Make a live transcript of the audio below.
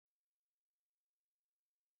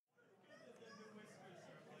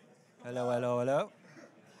Hello, hello, hello.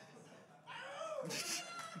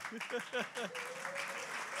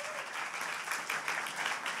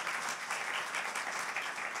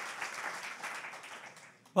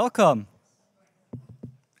 Welcome.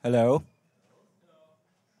 Hello.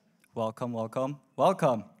 Welcome, welcome,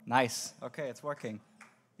 welcome. Nice. Okay, it's working.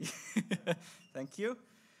 Thank you.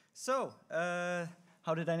 So,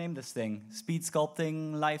 how did I name this thing? Speed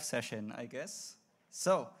Sculpting Live Session, I guess.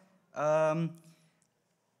 So,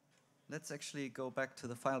 let's actually go back to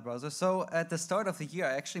the file browser. So, at the start of the year,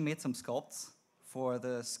 I actually made some sculpts for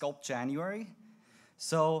the Sculpt January.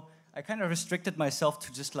 So, I kind of restricted myself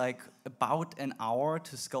to just like about an hour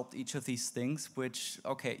to sculpt each of these things, which,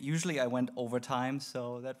 okay, usually I went overtime,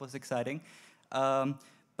 so that was exciting.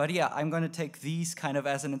 But yeah, I'm going to take these kind of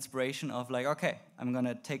as an inspiration of like, okay, I'm going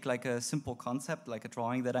to take like a simple concept, like a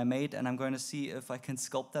drawing that I made, and I'm going to see if I can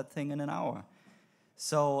sculpt that thing in an hour.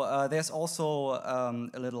 So there's also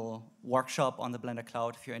a little workshop on the Blender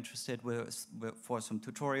Cloud if you're interested for some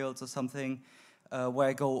tutorials or something, where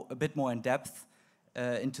I go a bit more in depth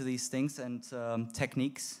into these things and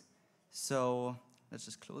techniques. So let's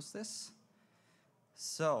just close this.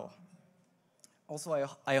 So also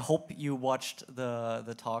I hope you watched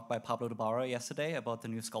the talk by Pablo de Barra yesterday about the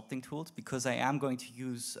new sculpting tools, because I am going to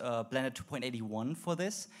use Blender 2.81 for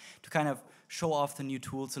this to kind of show off the new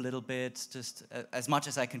tools a little bit, just as much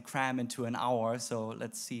as I can cram into an hour. So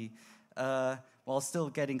let's see. While still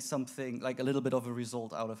getting something, like a little bit of a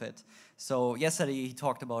result out of it. So yesterday he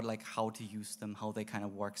talked about like how to use them, how they kind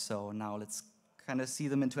of work. So now let's kind of see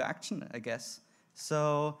them into action, I guess.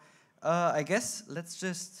 So I guess let's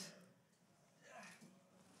just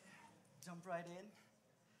jump right in,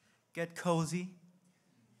 get cozy,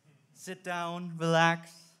 sit down,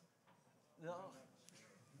 relax.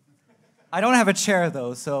 I don't have a chair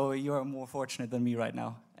though, so you're more fortunate than me right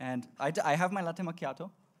now. And I have my latte macchiato.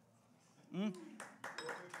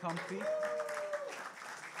 Comfy.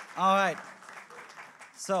 All right.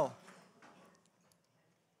 So,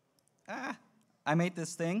 I made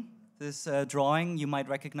this thing, this drawing. You might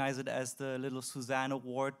recognize it as the little Suzanne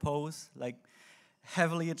Award pose, like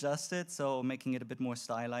heavily adjusted, so making it a bit more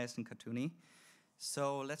stylized and cartoony.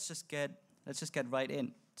 So let's just get right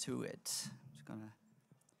into it. I'm just gonna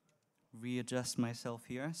readjust myself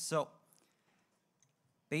here. So.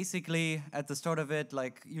 Basically, at the start of it,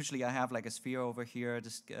 like usually I have like a sphere over here,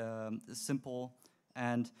 just simple,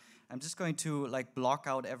 and I'm just going to like block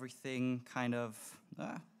out everything, kind of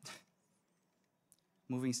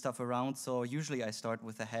moving stuff around. So usually I start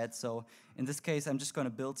with the head. So in this case, I'm just going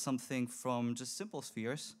to build something from just simple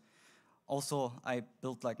spheres. Also, I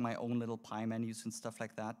built like my own little pie menus and stuff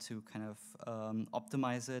like that to kind of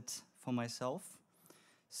optimize it for myself.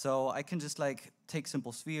 So I can just like take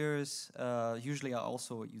simple spheres. Usually I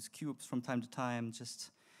also use cubes from time to time, just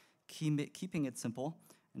keeping it simple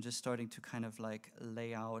and just starting to kind of like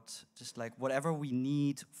lay out just like whatever we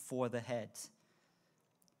need for the head.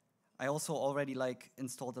 I also already like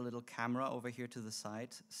installed a little camera over here to the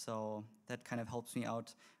side, so that kind of helps me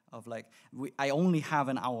out of like, I only have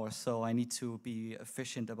an hour, so I need to be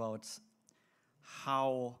efficient about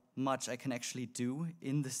how much I can actually do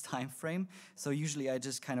in this time frame. So usually I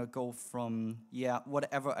just kind of go from, yeah,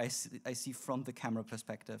 whatever I see from the camera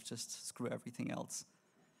perspective, just screw everything else.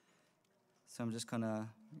 So I'm just gonna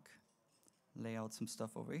lay out some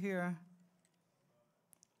stuff over here.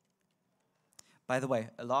 By the way,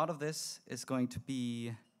 a lot of this is going to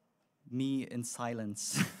be me in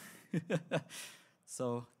silence.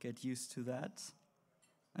 So get used to that.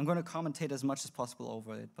 I'm gonna commentate as much as possible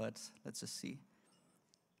over it, but let's just see.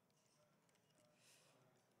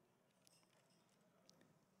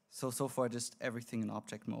 So far, just everything in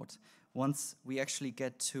object mode. Once we actually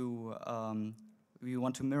get to, we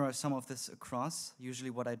want to mirror some of this across.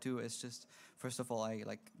 Usually what I do is just, first of all, I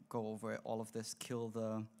like go over all of this,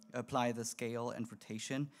 apply the scale and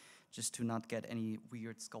rotation, just to not get any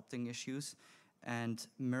weird sculpting issues, and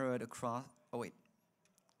mirror it across,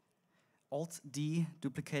 Alt-D,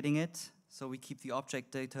 duplicating it, so we keep the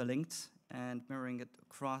object data linked, and mirroring it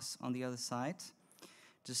across on the other side,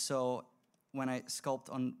 just so when I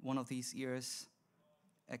sculpt on one of these ears,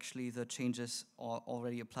 actually the changes are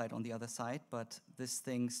already applied on the other side, but this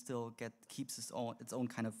thing still keeps its own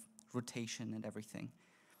kind of rotation and everything.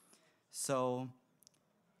 So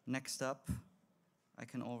next up, I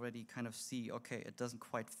can already kind of see, okay, it doesn't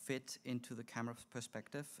quite fit into the camera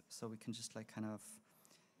perspective, so we can just like kind of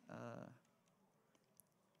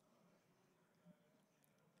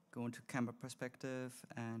go into camera perspective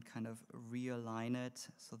and kind of realign it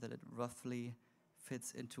so that it roughly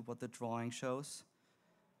fits into what the drawing shows.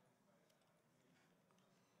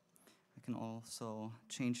 I can also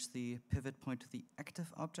change the pivot point to the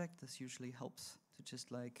active object. This usually helps to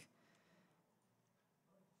just like,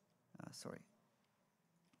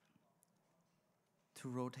 to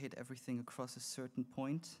rotate everything across a certain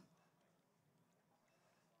point.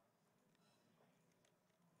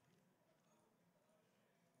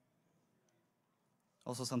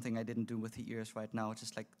 Also something I didn't do with the ears right now,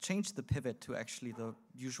 just like change the pivot to actually the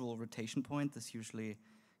usual rotation point. This usually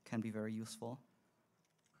can be very useful.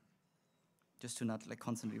 Just to not like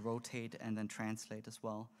constantly rotate and then translate as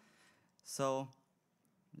well. So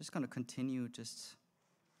I'm just gonna continue just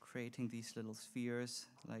creating these little spheres.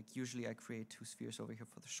 Like usually I create 2 spheres over here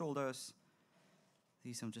for the shoulders.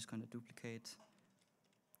 These I'm just gonna duplicate.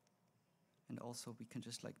 And also we can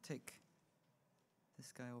just like take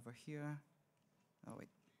this guy over here. Oh wait,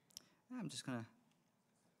 I'm just gonna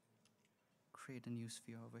create a new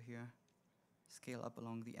sphere over here. Scale up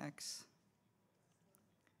along the X.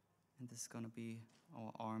 And this is gonna be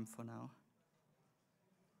our arm for now.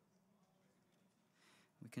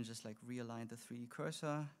 We can just like realign the 3D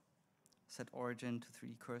cursor, set origin to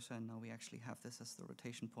 3D cursor, and now we actually have this as the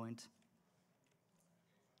rotation point.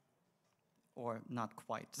 Or not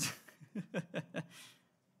quite.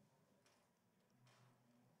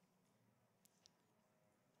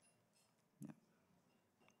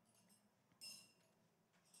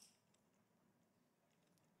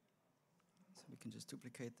 So we can just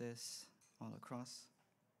duplicate this all across.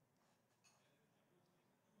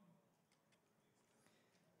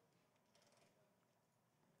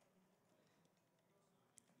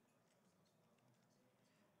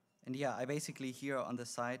 And yeah, I basically here on the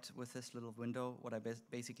side with this little window, what I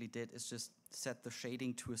basically did is just set the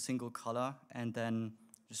shading to a single color and then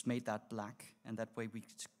just made that black. And that way we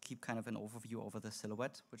keep kind of an overview over the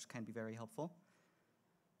silhouette, which can be very helpful.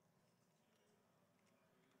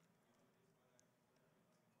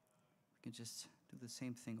 We can just do the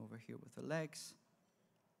same thing over here with the legs.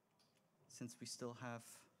 Since we still have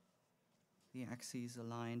the axes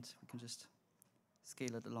aligned, we can just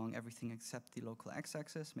scale it along everything except the local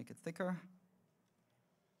x-axis, make it thicker.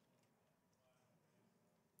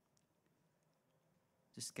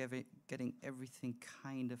 Just getting everything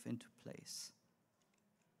kind of into place.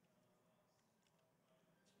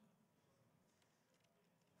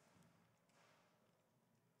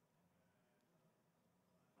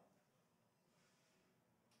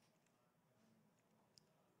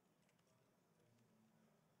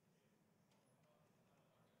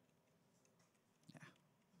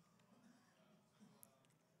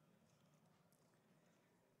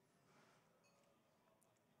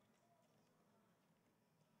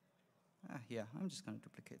 Yeah, I'm just going to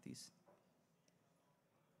duplicate these.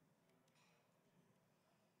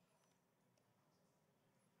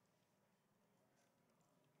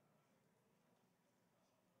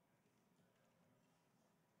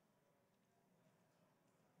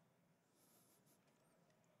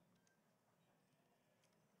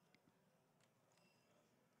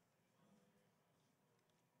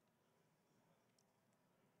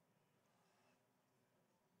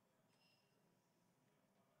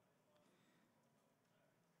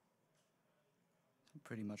 I'm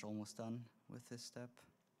pretty much almost done with this step.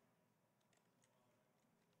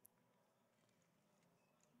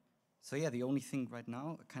 So yeah, the only thing right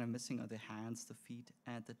now kind of missing are the hands, the feet,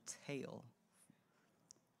 and the tail.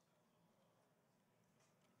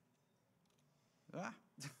 Ah.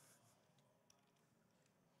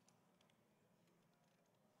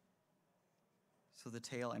 So the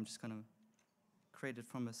tail, I'm just going to create it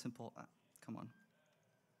from a simple, from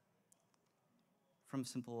a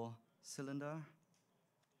simple cylinder.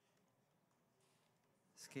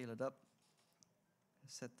 Scale it up.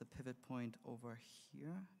 Set the pivot point over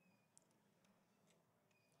here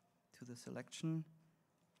to the selection.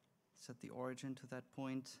 Set the origin to that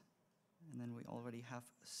point. And then we already have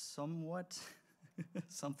somewhat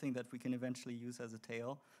something that we can eventually use as a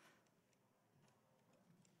tail.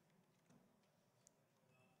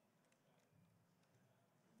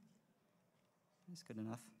 It's good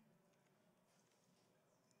enough.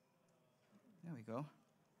 There we go.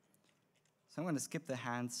 So I'm going to skip the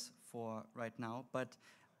hands for right now, but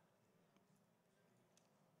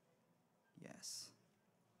yes.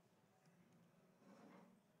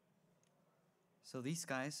 So these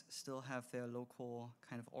guys still have their local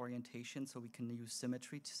kind of orientation, so we can use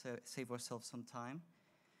symmetry to save ourselves some time.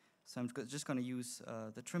 So I'm just going to use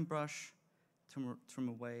the trim brush to trim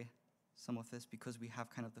away some of this, because we have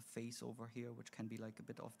kind of the face over here, which can be like a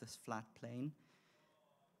bit of this flat plane.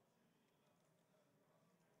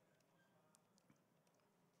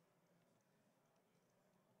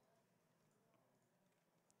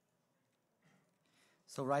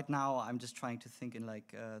 So right now, I'm just trying to think in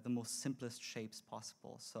like the most simplest shapes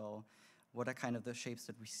possible. So what are kind of the shapes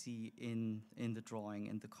that we see in the drawing,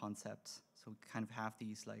 in the concept? So we kind of have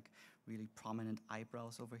these like really prominent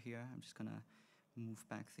eyebrows over here. I'm just gonna move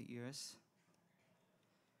back the ears.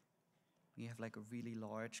 We have like a really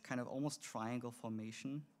large, kind of almost triangle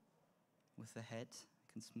formation with the head.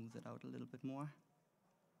 I can smooth it out a little bit more.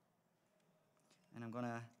 And I'm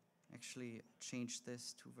gonna actually change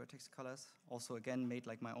this to vertex colors. Also, again, made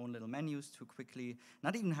like my own little menus to quickly,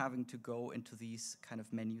 not even having to go into these kind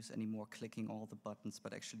of menus anymore, clicking all the buttons,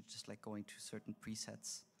 but actually just like going to certain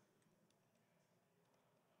presets.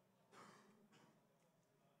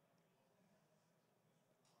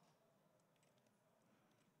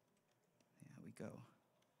 There we go.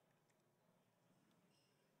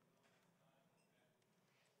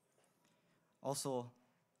 Also,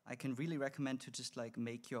 I can really recommend to just like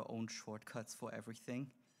make your own shortcuts for everything.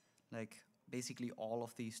 Like basically all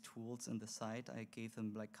of these tools in the site, I gave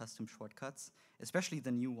them like custom shortcuts, especially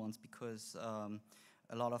the new ones, because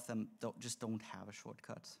a lot of them just don't have a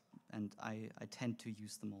shortcut. And I tend to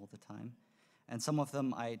use them all the time. And some of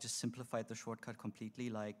them, I just simplified the shortcut completely.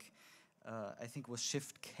 Like I think it was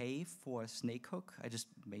Shift K for snake hook. I just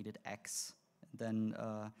made it X. Then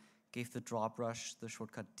gave the draw brush the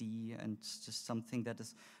shortcut D, and just something that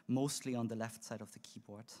is mostly on the left side of the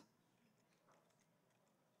keyboard.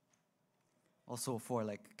 Also for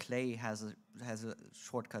like clay has a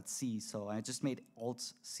shortcut C, so I just made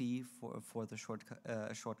Alt C for the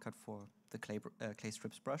shortcut for the clay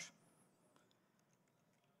strips brush.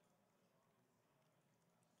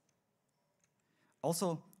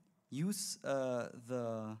 Also use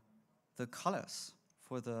the colors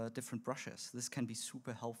for the different brushes. This can be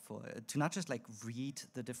super helpful to not just like read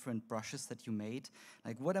the different brushes that you made.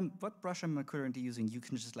 Like what brush am I currently using? You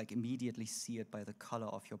can just like immediately see it by the color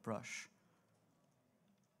of your brush.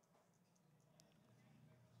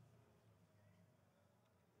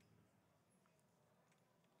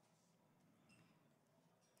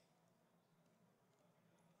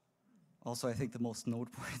 Also, I think the most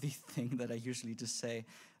noteworthy thing that I usually just say,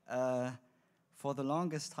 for the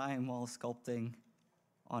longest time while sculpting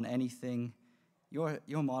on anything, your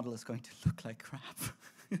model is going to look like crap.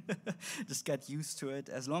 Just get used to it.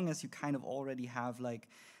 As long as you kind of already have like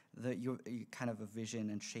your kind of a vision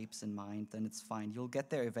and shapes in mind, then it's fine. You'll get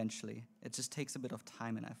there eventually. It just takes a bit of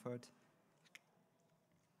time and effort.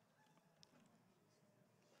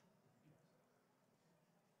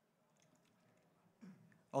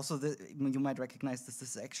 Also, you might recognize this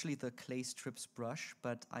is actually the clay strips brush,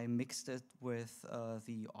 but I mixed it with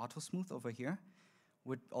the auto smooth over here,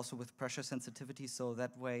 also with pressure sensitivity, so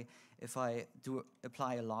that way if I do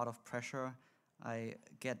apply a lot of pressure, I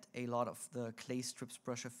get a lot of the clay strips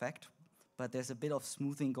brush effect, but there's a bit of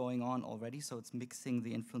smoothing going on already, so it's mixing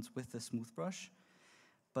the influence with the smooth brush.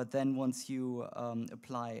 But then once you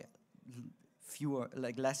apply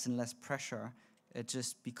less and less pressure, it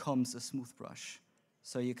just becomes a smooth brush.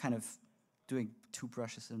 So you're kind of doing two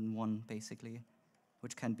brushes in one, basically,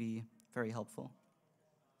 which can be very helpful.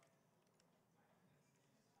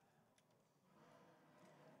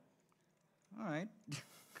 All right.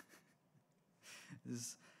 This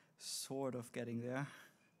is sort of getting there.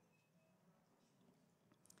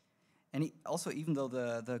 And also, even though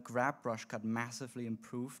the grab brush got massively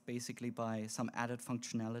improved, basically by some added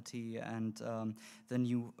functionality and the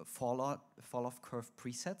new fall-off curve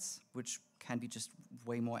presets, which can be just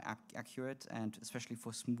way more accurate, and especially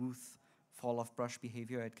for smooth fall-off brush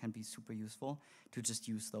behavior, it can be super useful to just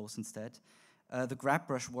use those instead. The grab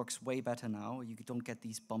brush works way better now. You don't get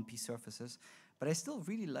these bumpy surfaces, but I still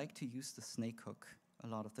really like to use the snake hook a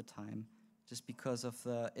lot of the time, just because of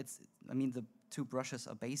the two brushes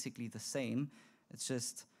are basically the same. It's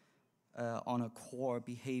just on a core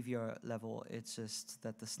behavior level, it's just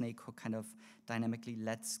that the snake hook kind of dynamically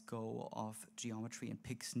lets go of geometry and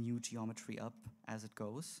picks new geometry up as it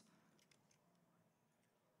goes.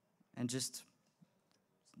 And just,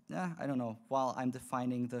 I don't know, while I'm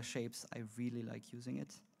defining the shapes, I really like using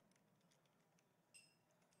it.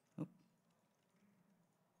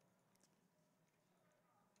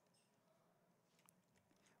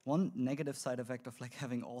 One negative side effect of like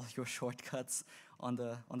having all your shortcuts on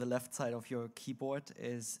the left side of your keyboard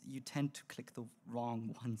is you tend to click the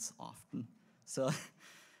wrong ones often. So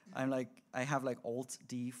I have like Alt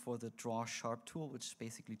D for the draw sharp tool, which is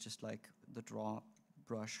basically just like the draw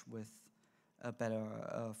brush with a better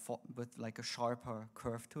with like a sharper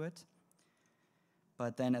curve to it.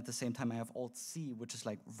 But then at the same time I have Alt C, which is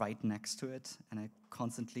like right next to it, and I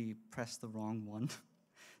constantly press the wrong one.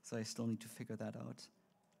 So I still need to figure that out.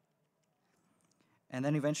 And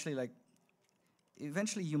then eventually, like,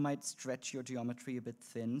 eventually you might stretch your geometry a bit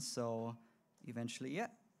thin, so eventually, yeah,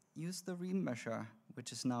 use the remesher,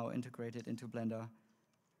 which is now integrated into Blender.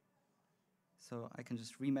 So I can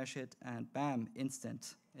just remesh it, and bam,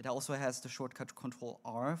 instant. It also has the shortcut Control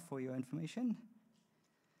R for your information.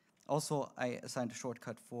 Also, I assigned a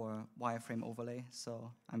shortcut for wireframe overlay,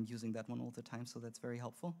 so I'm using that one all the time, so that's very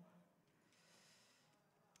helpful.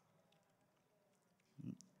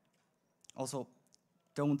 Also,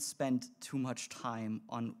 don't spend too much time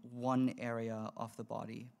on one area of the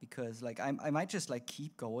body, because like I might just like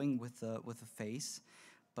keep going with the face,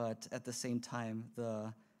 but at the same time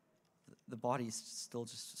the body is still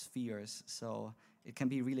just spheres, so it can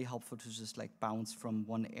be really helpful to just like bounce from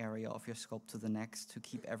one area of your sculpt to the next to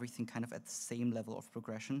keep everything kind of at the same level of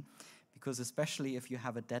progression, because especially if you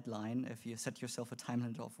have a deadline, if you set yourself a time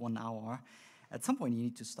limit of 1 hour, at some point you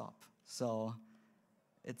need to stop. So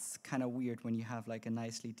it's kind of weird when you have like a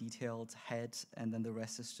nicely detailed head and then the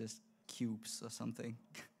rest is just cubes or something.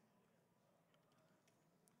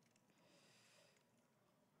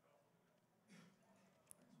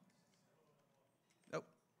 Oh.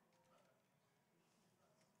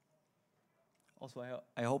 Also,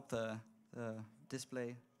 I hope the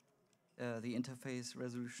display, the interface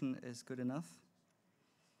resolution is good enough.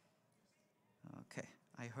 Okay,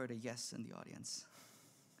 I heard a yes in the audience.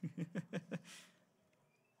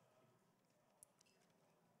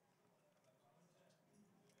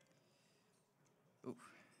 Oh,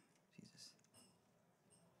 Jesus.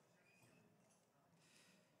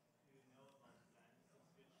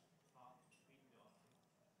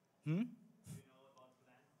 Hmm?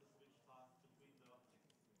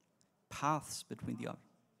 Paths between the objects.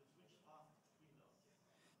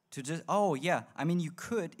 To just, oh yeah, I mean you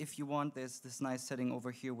could, if you want, there's this nice setting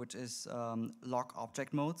over here which is lock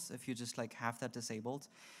object modes. If you just like have that disabled,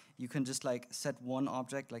 you can just like set one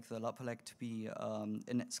object, like the lapelec, to be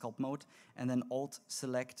in sculpt mode, and then alt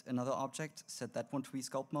select another object, set that one to be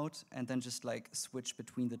sculpt mode, and then just like switch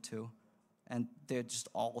between the two. And they're just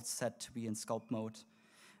all set to be in sculpt mode.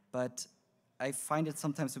 But I find it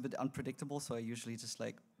sometimes a bit unpredictable, so I usually just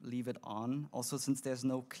like leave it on. Also, since there's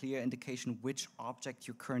no clear indication which object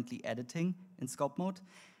you're currently editing in sculpt mode,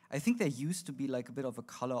 I think there used to be like a bit of a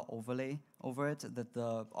color overlay over it, that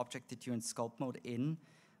the object that you're in sculpt mode in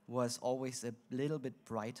was always a little bit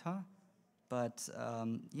brighter. But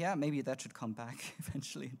yeah, maybe that should come back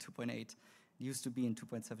eventually in 2.8. It used to be in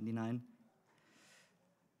 2.79.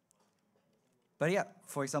 But yeah,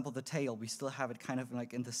 for example, the tail, we still have it kind of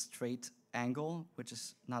like in the straight angle, which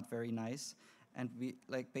is not very nice. And we,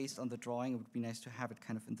 like, based on the drawing, it would be nice to have it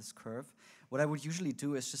kind of in this curve. What I would usually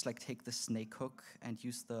do is just like take the snake hook and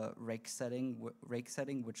use the rake setting,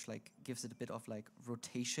 which like gives it a bit of like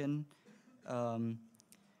rotation.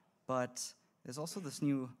 But there's also this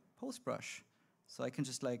new post brush, so I can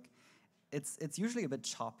just like, it's usually a bit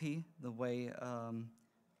choppy the way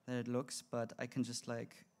that it looks, but I can just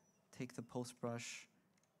like take the post brush.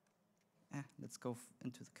 Let's go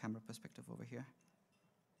into the camera perspective over here.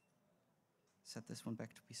 Set this one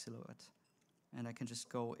back to be silhouette. And I can just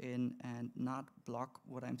go in and not block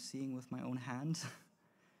what I'm seeing with my own hand.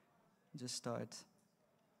 Just start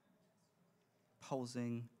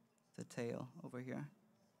posing the tail over here.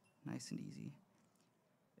 Nice and easy.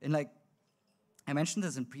 And like, I mentioned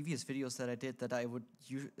this in previous videos that I did, that I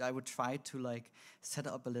would try to like set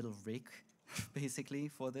up a little rig basically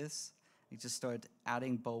for this. I just start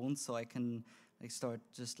adding bones, so I can like start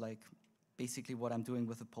just like basically what I'm doing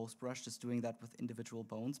with the post brush, just doing that with individual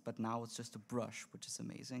bones, but now it's just a brush, which is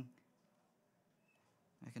amazing.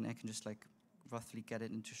 I can just like roughly get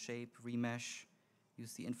it into shape, remesh,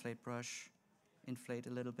 use the inflate brush, inflate a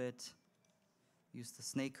little bit, use the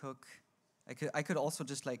snake hook. I could also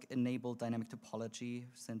just like enable dynamic topology,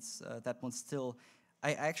 since that one's still,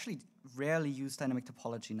 I actually rarely use dynamic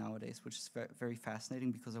topology nowadays, which is very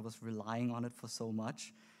fascinating because I was relying on it for so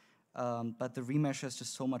much. But the remesher is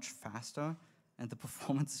just so much faster, and the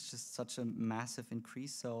performance is just such a massive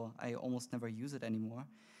increase, so I almost never use it anymore.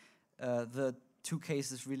 The two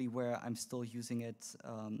cases really where I'm still using it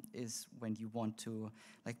is when you want to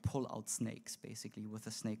like pull out snakes, basically, with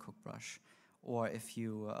a snake hook brush. Or if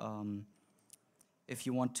you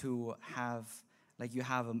want to have, like you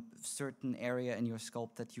have a certain area in your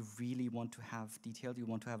sculpt that you really want to have detailed, you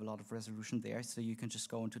want to have a lot of resolution there, so you can just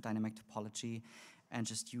go into dynamic topology and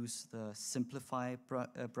just use the simplify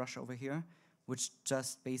brush over here, which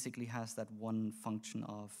just basically has that one function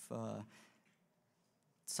of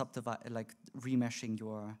like remeshing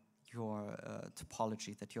your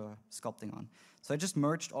topology that you're sculpting on. So I just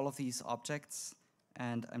merged all of these objects,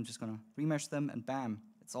 and I'm just gonna remesh them, and bam,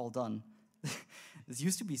 it's all done. This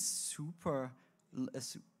used to be super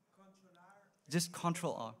Just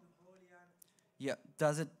Control R. Yeah,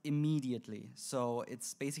 does it immediately. So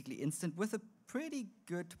it's basically instant with a pretty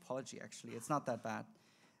good topology, actually. It's not that bad.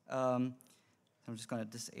 I'm just going to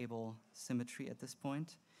disable symmetry at this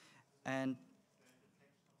point. And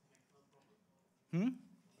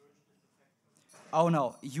oh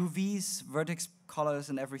no, UVs, vertex colors,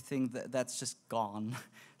 and everything, that's just gone.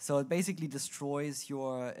 So it basically destroys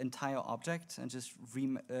your entire object and just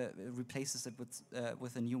replaces it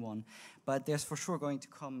with a new one. But there's for sure going to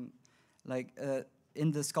come, like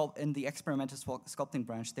in the experimental sculpting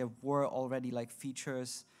branch, there were already like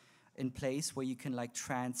features in place where you can like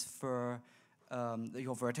transfer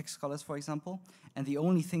your vertex colors, for example. And the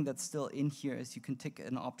only thing that's still in here is you can tick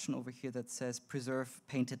an option over here that says preserve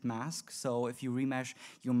painted mask. So if you remesh,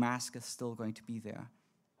 your mask is still going to be there,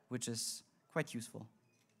 which is quite useful.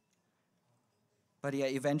 But yeah,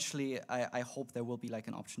 eventually I hope there will be like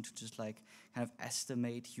an option to just like kind of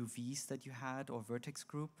estimate UVs that you had or vertex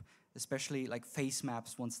group, especially like face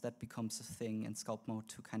maps once that becomes a thing in sculpt mode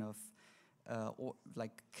to kind of or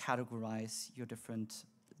like categorize your different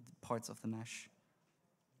parts of the mesh.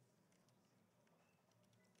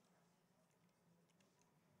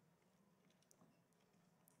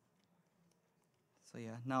 So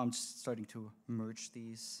yeah, now I'm just starting to merge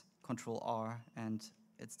these, Control R, and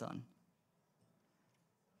it's done.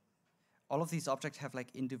 All of these objects have like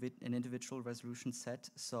an individual resolution set,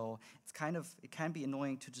 so it can be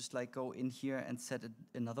annoying to just like go in here and set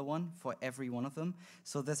another one for every one of them.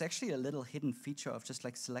 So there's actually a little hidden feature of just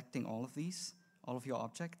like selecting all of your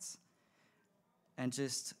objects, and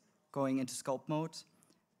just going into sculpt mode,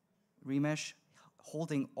 remesh,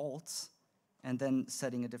 holding Alt, and then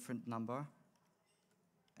setting a different number,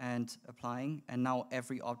 and applying. And now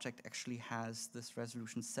every object actually has this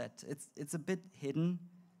resolution set. It's a bit hidden.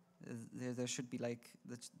 There should be like,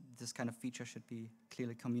 this kind of feature should be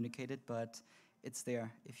clearly communicated, but it's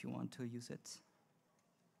there if you want to use it.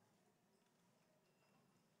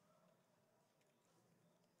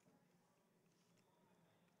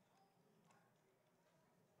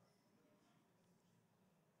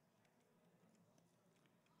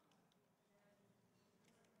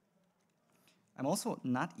 I'm also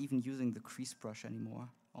not even using the crease brush anymore,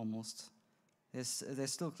 almost. There's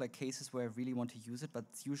still like cases where I really want to use it, but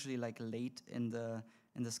it's usually like late in the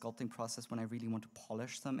sculpting process when I really want to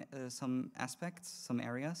polish some aspects, some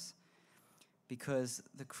areas. Because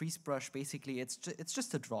the crease brush, basically, it's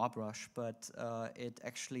just a draw brush, but it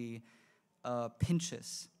actually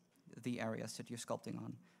pinches the areas that you're sculpting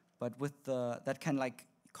on. But with that can like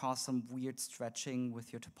cause some weird stretching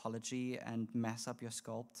with your topology and mess up your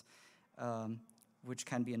sculpt, which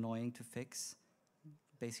can be annoying to fix,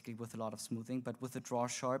 basically with a lot of smoothing. But with the draw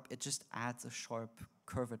sharp, it just adds a sharp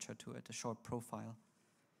curvature to it, a sharp profile.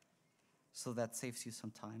 So that saves you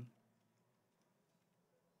some time.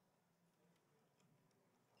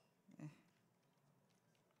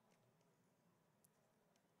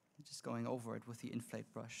 Just going over it with the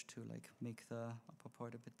inflate brush to like make the upper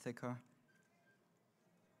part a bit thicker.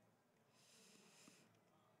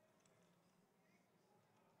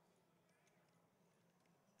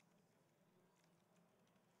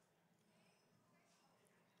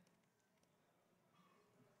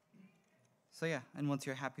 So yeah, and once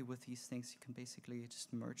you're happy with these things, you can basically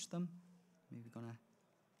just merge them. Maybe gonna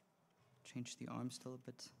change the arm still a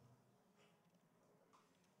bit.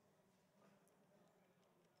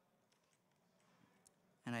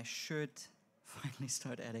 And I should finally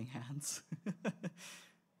start adding hands.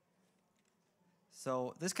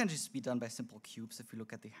 So this can just be done by simple cubes if you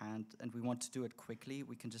look at the hand, and we want to do it quickly.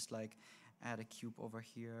 We can just like add a cube over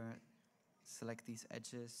here, select these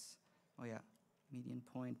edges. Oh yeah, median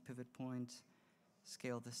point, pivot point,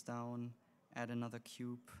 scale this down, add another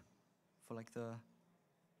cube for like the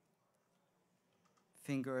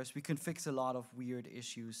fingers. We can fix a lot of weird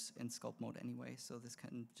issues in sculpt mode anyway, so this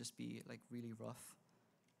can just be like really rough.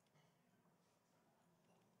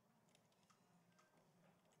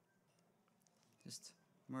 Just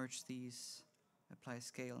merge these, apply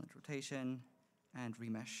scale and rotation, and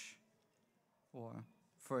remesh. Or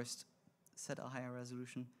first, set a higher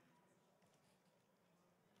resolution.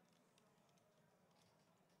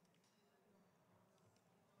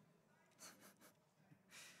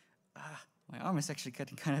 My arm is actually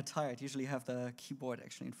getting kind of tired. Usually I have the keyboard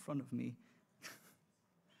actually in front of me.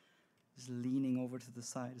 Just leaning over to the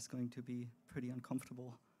side is going to be pretty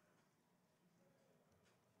uncomfortable.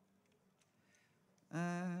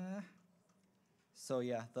 So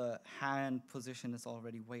yeah, the hand position is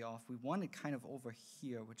already way off. We want it kind of over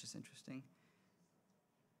here, which is interesting.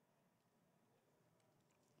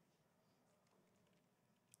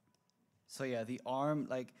 So yeah, the arm,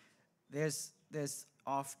 like, there's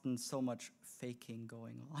often so much faking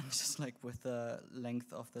going on, just like with the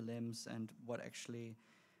length of the limbs and what's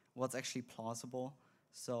actually plausible.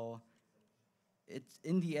 So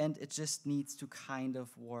in the end, it just needs to kind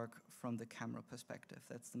of work from the camera perspective.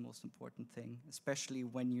 That's the most important thing, especially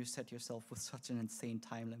when you set yourself with such an insane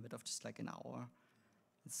time limit of just like an hour.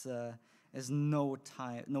 There's no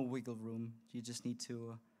time, no wiggle room. You just need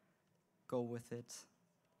to go with it.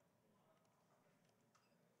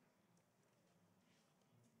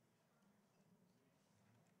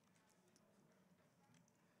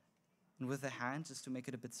 And with the hand, just to make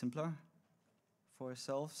it a bit simpler for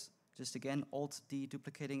ourselves, just again, Alt-D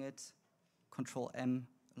duplicating it, Control-M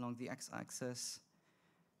along the x-axis,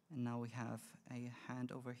 and now we have a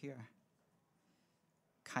hand over here.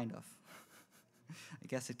 Kind of. I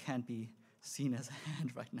guess it can't be seen as a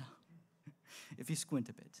hand right now, if you squint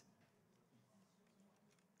a bit.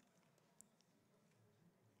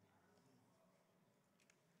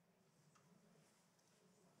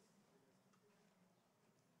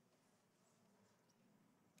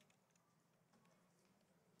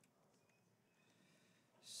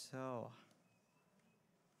 So,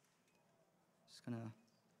 just gonna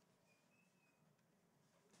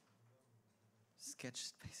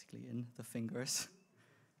sketch basically in the fingers.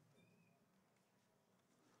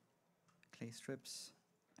 Clay strips,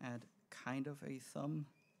 add kind of a thumb.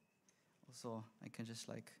 Also, I can just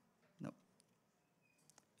like, no,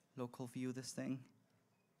 local view this thing.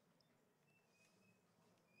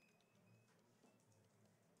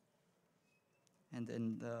 And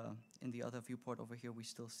in the other viewport over here, we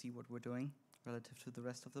still see what we're doing relative to the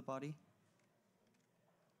rest of the body.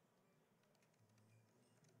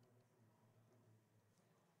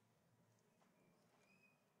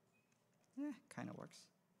 Yeah, kind of works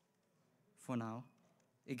for now.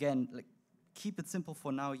 Again, like, keep it simple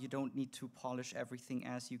for now. You don't need to polish everything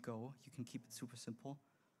as you go. You can keep it super simple.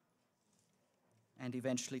 And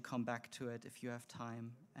eventually come back to it if you have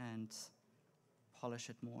time and polish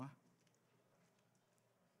it more.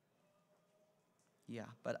 Yeah,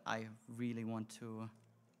 but I really want to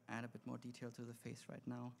add a bit more detail to the face right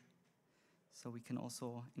now. So we can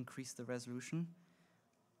also increase the resolution.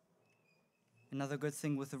 Another good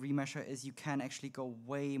thing with the remesher is you can actually go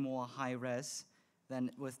way more high res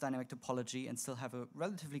than with dynamic topology and still have a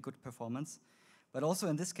relatively good performance. But also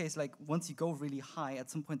in this case, like, once you go really high, at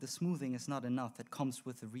some point the smoothing is not enough. It comes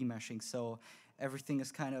with the remeshing, so everything is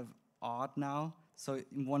kind of odd now. So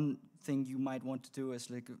one thing you might want to do is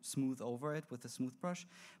like smooth over it with a smooth brush.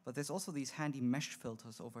 But there's also these handy mesh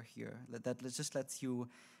filters over here that just lets you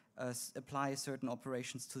apply certain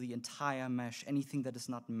operations to the entire mesh, anything that is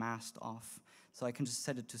not masked off. So I can just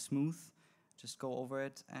set it to smooth, just go over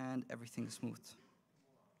it, and everything is smooth.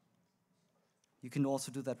 You can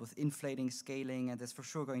also do that with inflating, scaling, and there's for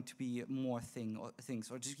sure going to be more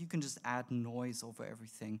things. Or you can just add noise over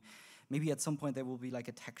everything. Maybe at some point there will be like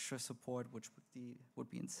a texture support, which would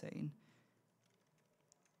be insane.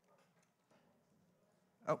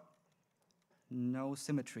 Oh, no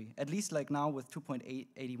symmetry. At least like now with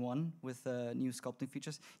 2.81, with new sculpting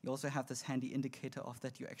features, you also have this handy indicator of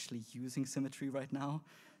that you're actually using symmetry right now.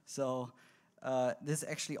 So this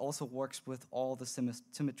actually also works with all the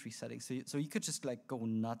symmetry settings. So you could just like go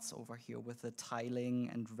nuts over here with the tiling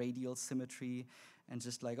and radial symmetry and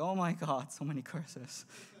just like, oh my God, so many cursors.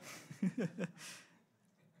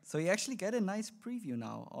 So you actually get a nice preview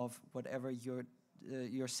now of whatever your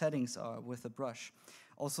settings are with the brush.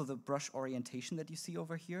 Also the brush orientation that you see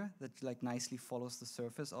over here that like nicely follows the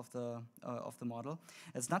surface of the model.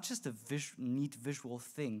 It's not just a neat visual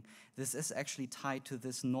thing. This is actually tied to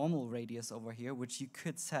this normal radius over here, which you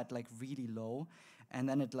could set like really low, and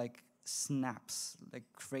then it like snaps like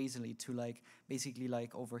crazily to like basically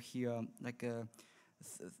like over here like a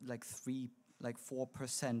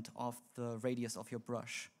 4% of the radius of your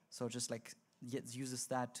brush. So just like it uses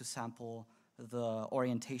that to sample the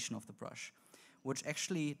orientation of the brush, which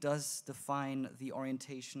actually does define the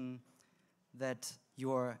orientation that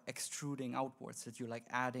you're extruding outwards, that you're like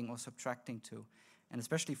adding or subtracting to. And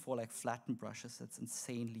especially for like flattened brushes, that's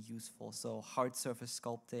insanely useful. So hard surface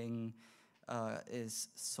sculpting is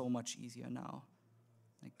so much easier now.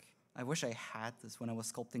 Like, I wish I had this when I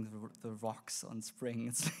was sculpting the rocks on Spring.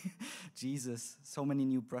 It's like, Jesus, so many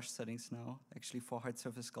new brush settings now. Actually, for hard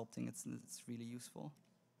surface sculpting, it's really useful.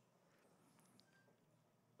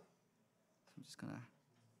 So I'm just gonna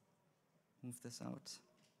move this out.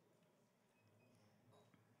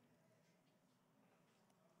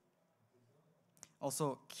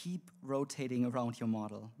 Also, keep rotating around your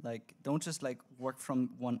model. Like, don't just like work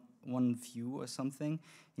from one view or something.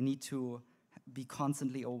 You need to be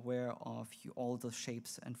constantly aware of all the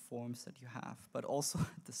shapes and forms that you have. But also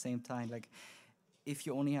at the same time, like if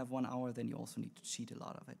you only have 1 hour, then you also need to cheat a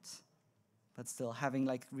lot of it. But still, having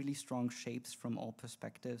like really strong shapes from all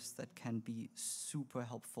perspectives, that can be super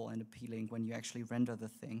helpful and appealing when you actually render the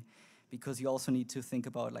thing, because you also need to think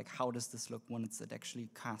about like how does this look when it actually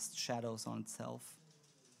casts shadows on itself.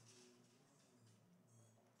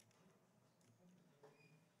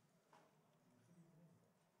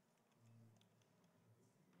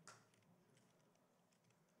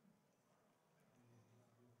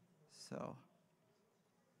 So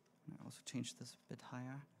I also change this a bit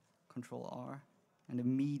higher, Control R, and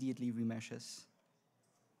immediately remeshes.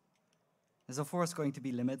 There's of course going to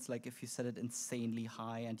be limits, like if you set it insanely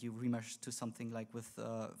high and you remesh to something like with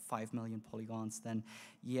 5 million polygons, then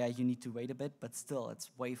yeah, you need to wait a bit, but still it's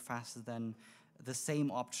way faster than the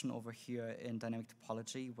same option over here in dynamic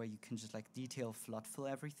topology, where you can just like detail flood fill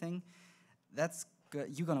everything. That's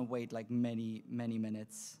you're gonna wait like many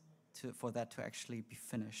minutes for that to actually be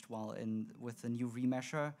finished, while with the new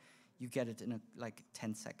remesher, you get it in like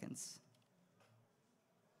 10 seconds.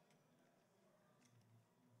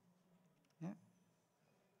 Yeah.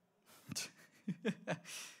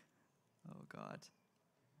 Oh God.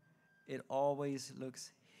 It always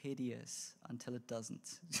looks hideous until it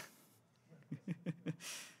doesn't.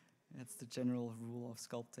 That's the general rule of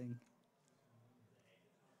sculpting.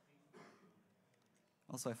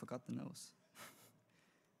 Also, I forgot the nose.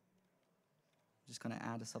 Just gonna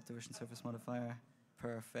add a subdivision surface modifier.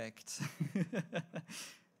 Perfect.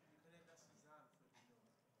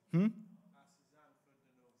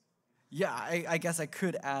 Yeah, I guess I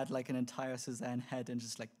could add like an entire Cezanne head and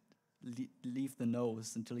just like leave the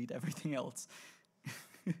nose and delete everything else.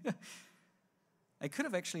 I could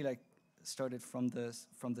have actually like started from the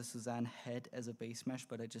Cezanne head as a base mesh,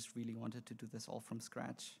 but I just really wanted to do this all from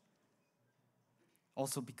scratch.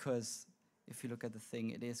 Also because if you look at the thing,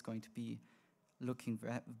 it is going to be looking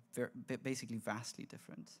basically vastly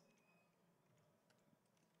different.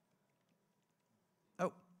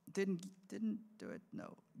 Oh, didn't do it,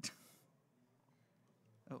 no.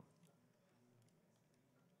 Oh.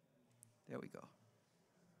 There we go.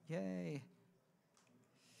 Yay.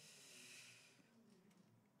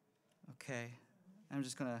 Okay, I'm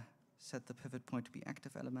just gonna set the pivot point to be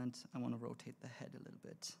active element. I wanna rotate the head a little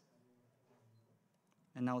bit.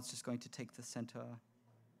 And now it's just going to take the center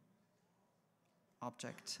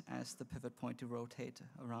object as the pivot point to rotate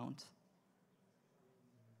around.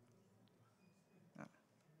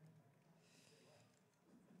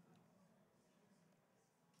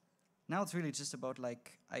 Now it's really just about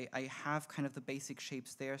like, I have kind of the basic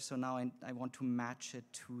shapes there, so now I want to match it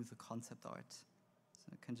to the concept art.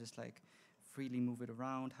 So I can just like freely move it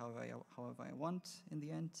around however I want in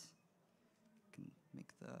the end. I can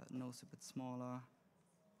make the nose a bit smaller,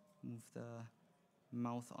 move the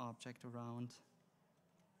mouth object around.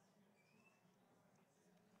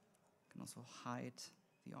 I can also hide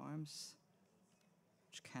the arms,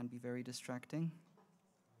 which can be very distracting.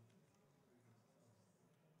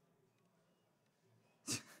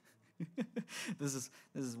 This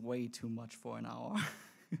is way too much for an hour.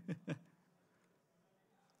 But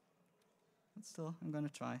still, I'm gonna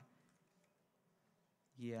try.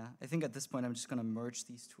 Yeah, I think at this point I'm just gonna merge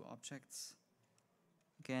these two objects.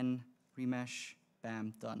 Again, remesh,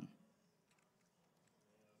 bam, done.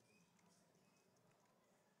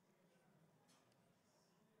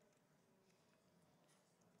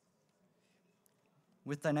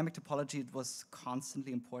 With dynamic topology, it was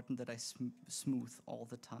constantly important that I smooth all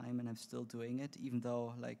the time, and I'm still doing it, even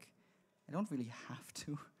though like I don't really have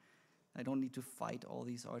to. I don't need to fight all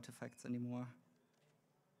these artifacts anymore.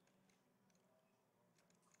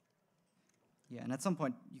 Yeah, and at some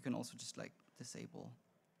point you can also just like disable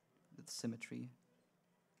the symmetry.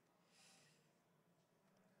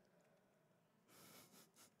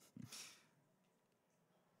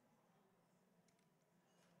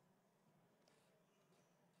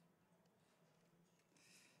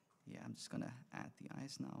 Yeah, I'm just gonna add the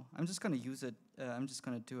eyes now. I'm just gonna use it, I'm just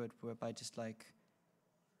gonna do it by just like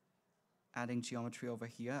adding geometry over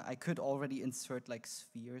here. I could already insert like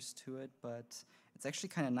spheres to it, but it's actually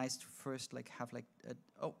kind of nice to first like have like,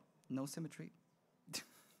 oh, no symmetry.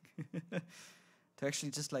 To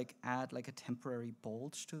actually just like add like a temporary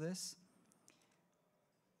bulge to this.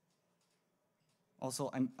 Also,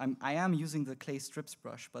 I am using the clay strips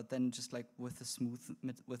brush, but then just like with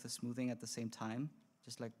the smoothing at the same time,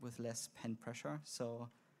 just like with less pen pressure. So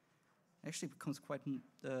it actually becomes quite,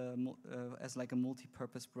 as like a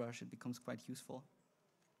multi-purpose brush, it becomes quite useful.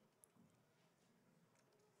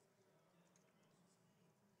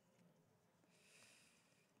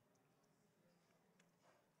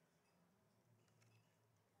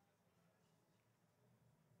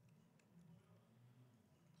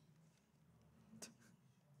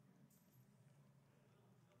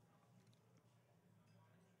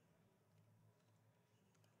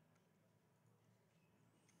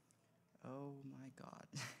 my god,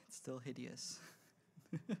 it's still hideous.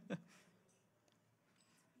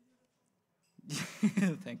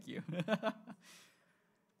 Thank you.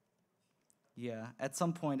 Yeah, at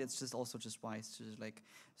some point it's just also just wise to just like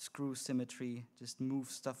screw symmetry, just move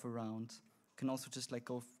stuff around. You can also just like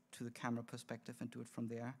go to the camera perspective and do it from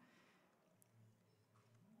there.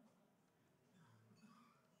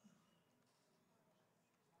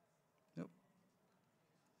 Nope.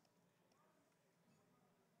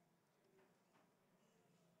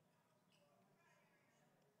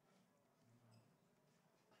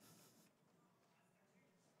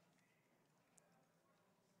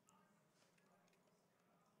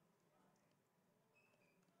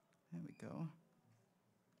 There we go.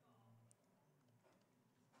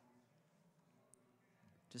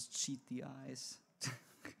 Just cheat the eyes.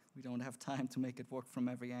 We don't have time to make it work from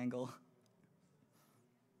every angle.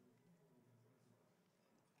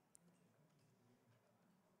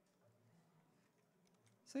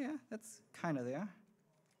 So yeah, that's kind of there.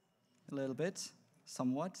 A little bit,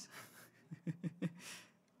 somewhat.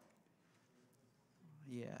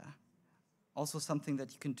 Yeah. Also something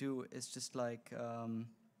that you can do is just like,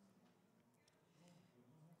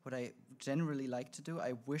 what I generally like to do,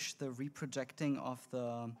 I wish the reprojecting of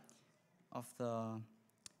the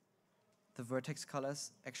vertex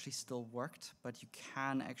colors actually still worked, but you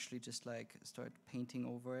can actually just like start painting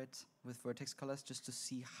over it with vertex colors just to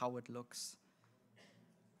see how it looks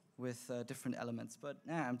with different elements. But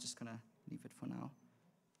I'm just gonna leave it for now.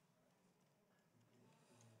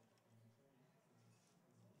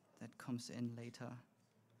 That comes in later.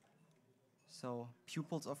 So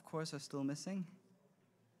pupils, of course, are still missing.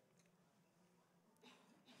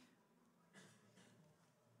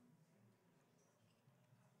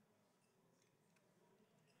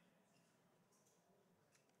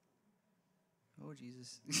 Oh,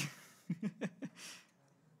 Jesus.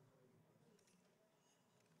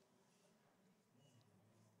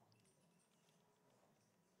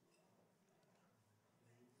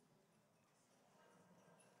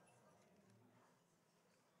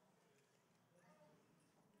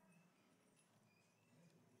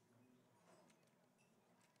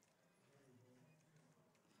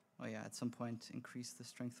 Oh yeah, at some point increase the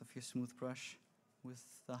strength of your smooth brush. With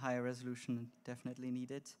the higher resolution, definitely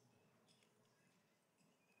needed.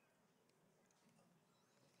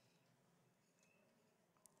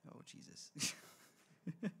 Oh, Jesus.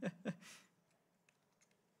 I'm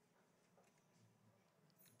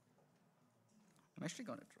actually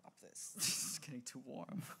going to drop this. This is getting too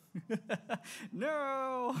warm.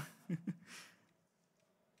 No!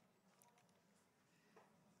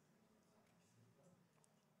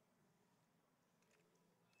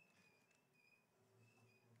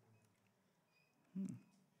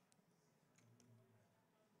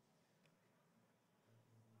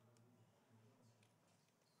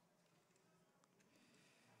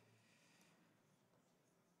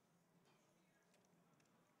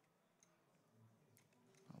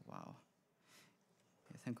 Oh, wow.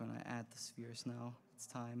 I think I'm going to add the spheres now. It's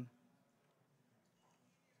time.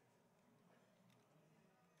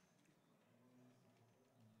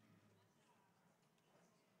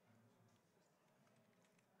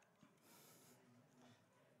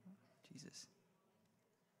 Jesus.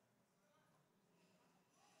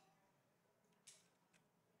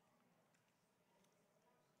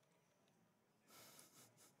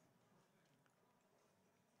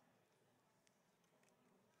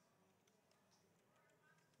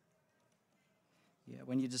 Yeah,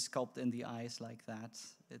 when you just sculpt in the eyes like that,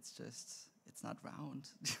 it's just, it's not round.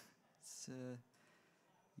 It's,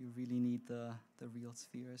 you really need the real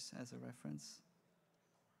spheres as a reference.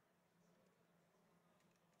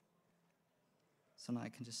 So now I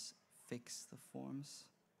can just fix the forms.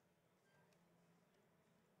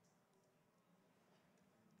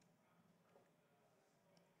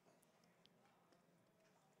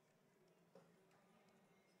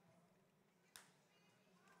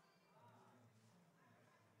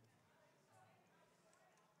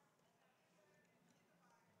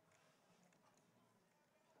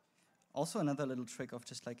 Also another little trick of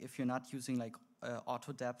just like if you're not using like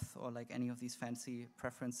auto depth or like any of these fancy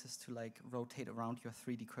preferences to like rotate around your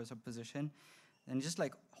 3D cursor position, then just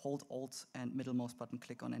like hold Alt and middle mouse button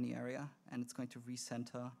click on any area and it's going to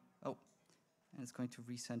recenter. Oh, and it's going to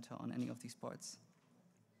recenter on any of these parts.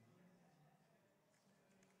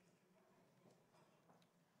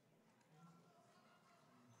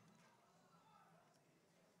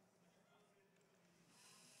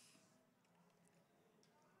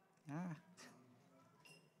 Ah.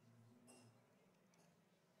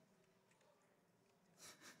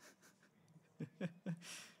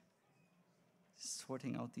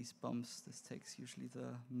 sorting out these bumps. This takes usually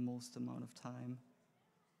the most amount of time.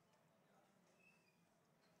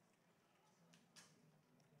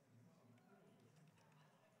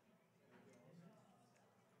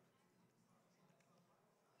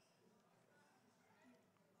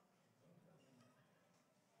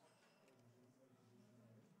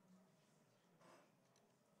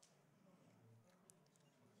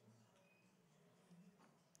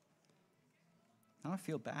 Now I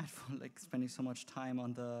feel bad for like spending so much time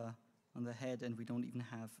on the head, and we don't even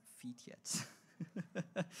have feet yet.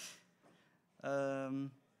 I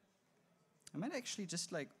might actually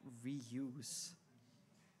just like reuse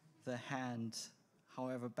the hand,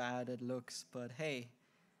 however bad it looks, but hey,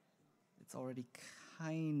 it's already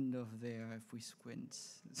kind of there if we squint.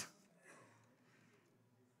 It's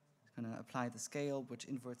gonna apply the scale, which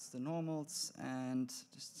inverts the normals, and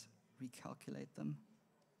just recalculate them.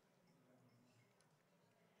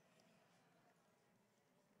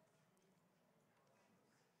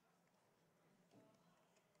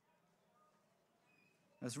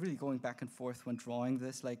 I was really going back and forth when drawing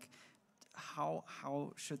this, like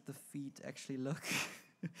how should the feet actually look?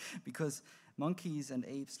 Because monkeys and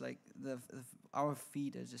apes, like our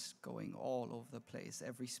feet are just going all over the place.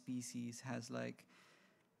 Every species has like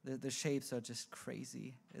the shapes are just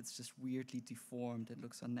crazy. It's just weirdly deformed. It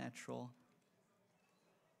looks unnatural.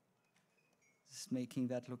 Just making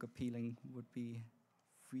that look appealing would be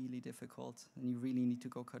really difficult, and you really need to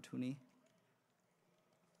go cartoony.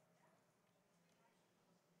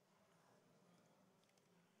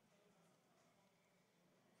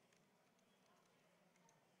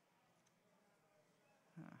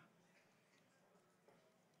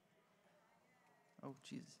 Oh,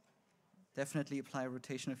 jeez. Definitely apply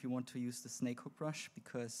rotation if you want to use the snake hook brush,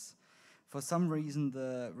 because for some reason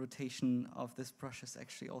the rotation of this brush is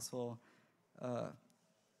actually also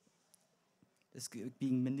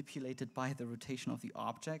being manipulated by the rotation of the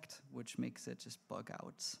object, which makes it just bug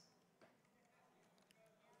out. It's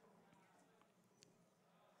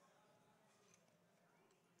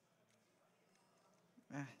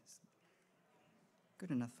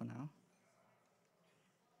good enough for now.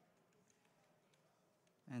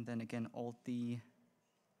 And then again, Alt-D,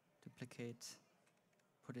 duplicate,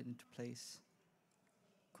 put it into place,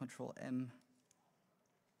 Control-M.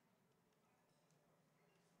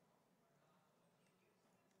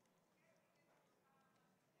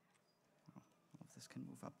 All of this can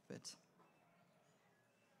move up a bit.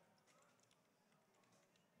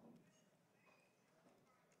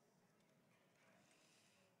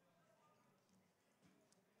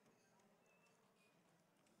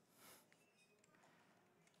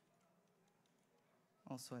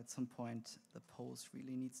 Also, at some point, the pose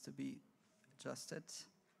really needs to be adjusted.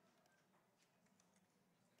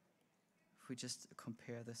 If we just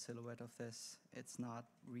compare the silhouette of this, it's not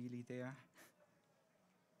really there.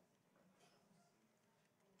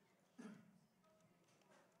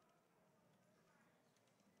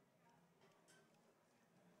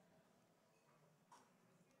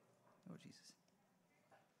 Oh, Jesus.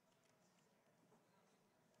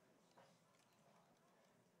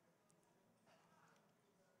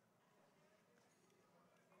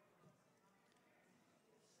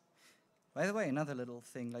 By the way, another little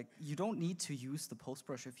thing, like you don't need to use the post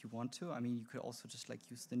brush if you want to. I mean, you could also just like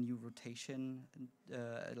use the new rotation,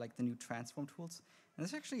 like the new transform tools. And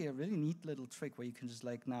there's actually a really neat little trick where you can just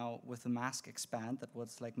like now with the mask expand that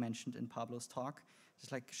was like mentioned in Pablo's talk,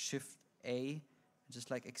 just like Shift A, and just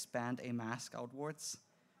like expand a mask outwards.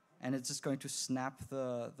 And it's just going to snap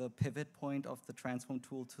the pivot point of the transform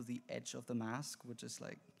tool to the edge of the mask, which is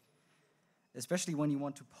like, especially when you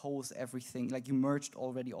want to pose everything, like you merged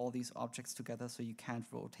already all these objects together so you can't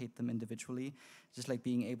rotate them individually. Just like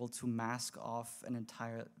being able to mask off an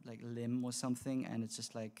entire like limb or something, and it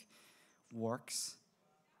just like works.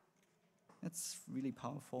 It's really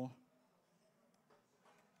powerful.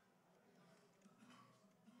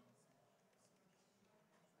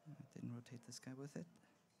 I didn't rotate this guy with it.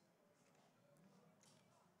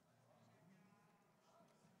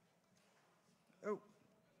 Oh.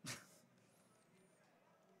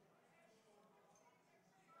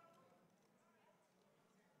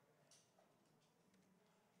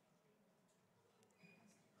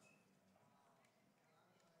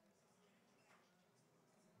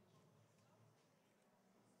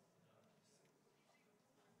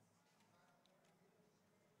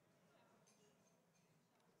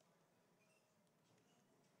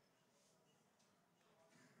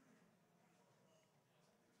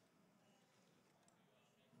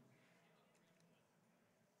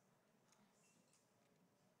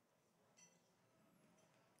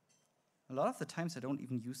 a lot of the times I don't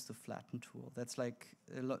even use the flatten tool. That's like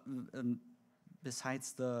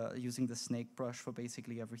besides using the snake brush for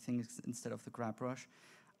basically everything instead of the grab brush,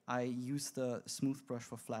 I use the smooth brush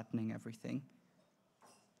for flattening everything.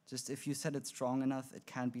 Just if you set it strong enough, it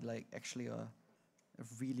can be like actually a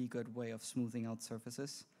really good way of smoothing out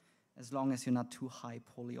surfaces, as long as you're not too high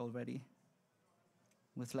poly already.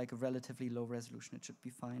 With like a relatively low resolution, it should be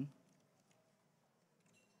fine.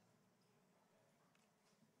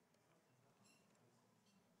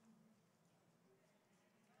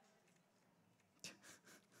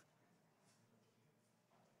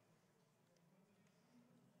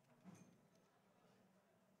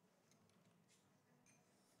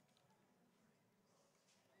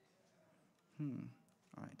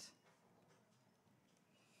 All right.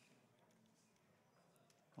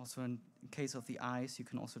 Also, in case of the eyes, you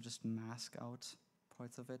can also just mask out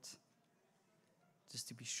parts of it, just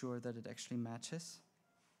to be sure that it actually matches.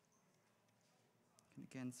 You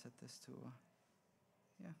can again set this to,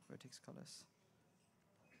 vertex colors.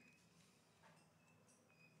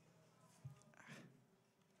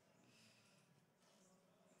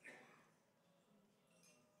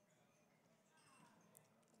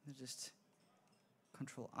 Just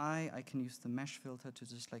Control I can use the mesh filter to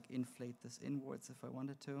just like inflate this inwards if I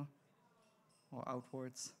wanted to, or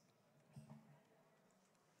outwards.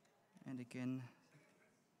 And again,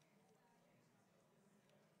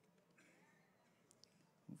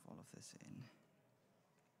 move all of this in.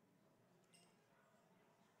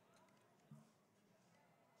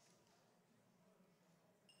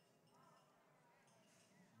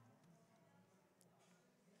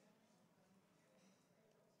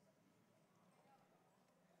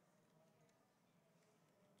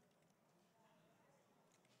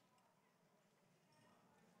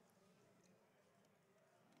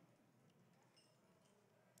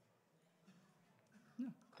 No,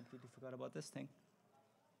 completely forgot about this thing.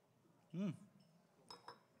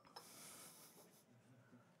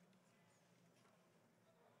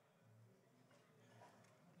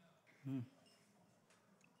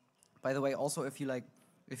 By the way, also if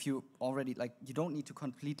you already you don't need to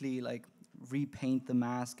completely repaint the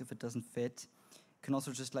mask if it doesn't fit. You can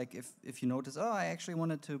also just if you notice, oh, I actually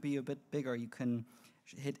want it to be a bit bigger, you can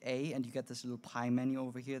hit A and you get this little pie menu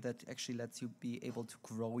over here that actually lets you be able to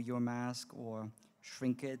grow your mask or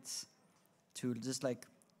shrink it to just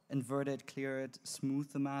invert it, clear it,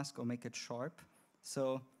 smooth the mask, or make it sharp.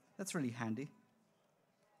 So that's really handy.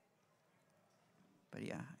 But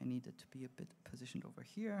yeah, I need it to be a bit positioned over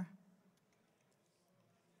here.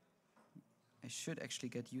 I should actually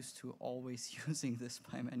get used to always using this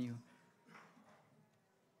pie menu.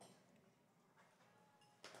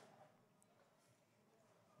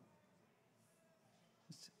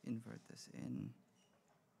 Let's invert this in.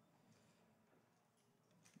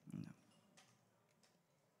 No.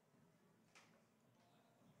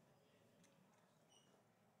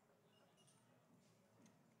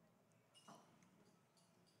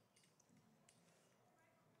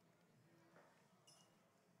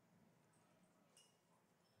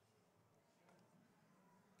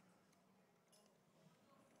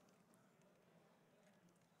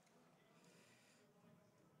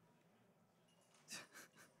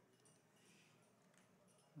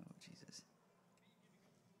 Oh, Jesus.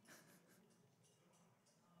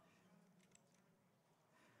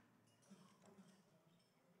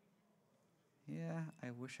 Yeah,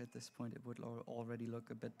 I wish at this point it would already look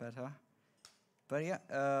a bit better. But yeah,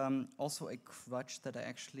 also a crutch that I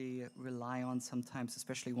actually rely on sometimes,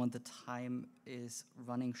 especially when the time is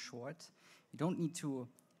running short. You don't need to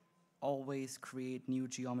always create new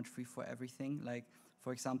geometry for everything. Like,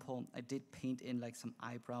 for example, I did paint in some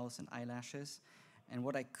eyebrows and eyelashes, and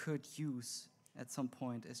what I could use at some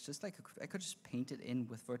point is just I could just paint it in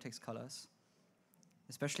with vertex colors.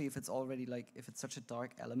 Especially if it's already if it's such a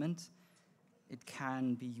dark element, it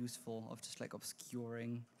can be useful of just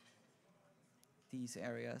obscuring these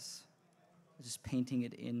areas, just painting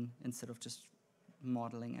it in instead of just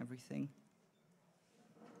modeling everything.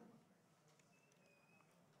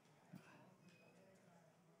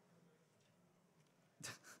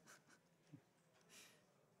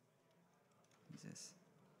 Jesus.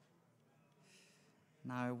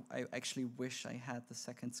 Now I actually wish I had the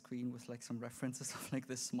second screen with some references of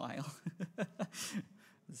this smile.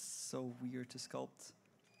 It's so weird to sculpt.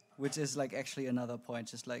 Which is actually another point,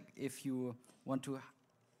 just if you want to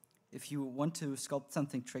sculpt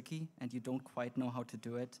something tricky and you don't quite know how to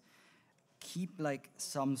do it, keep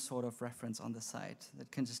some sort of reference on the side that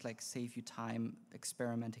can just save you time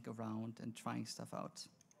experimenting around and trying stuff out.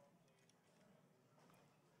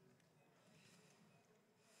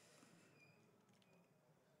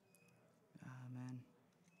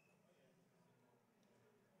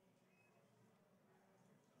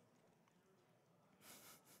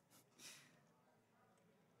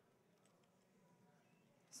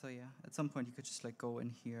 So yeah, at some point you could just like go in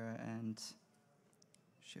here and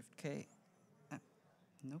Shift K.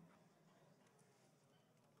 Nope.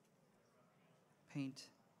 Paint.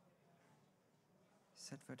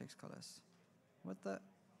 Set vertex colors. What the?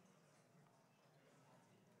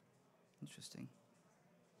 Interesting.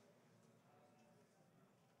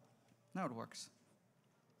 Now it works.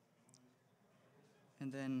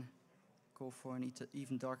 And then go for an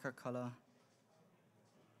even darker color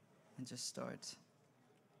and just start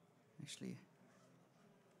actually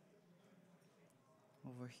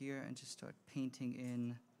over here and just start painting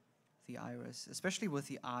in the iris. Especially with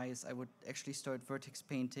the eyes, I would actually start vertex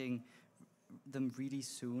painting them really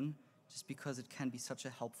soon, just because it can be such a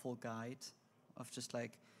helpful guide of just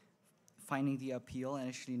like finding the appeal and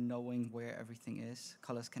actually knowing where everything is.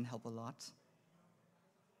 Colors can help a lot.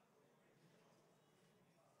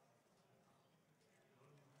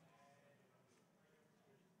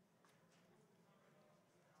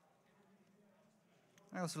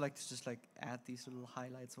 I also like to just like add these little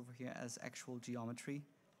highlights over here as actual geometry.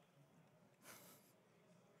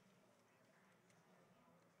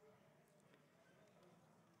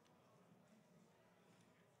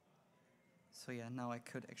 So yeah, now I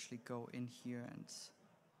could actually go in here and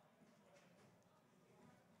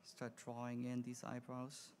start drawing in these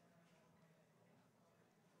eyebrows.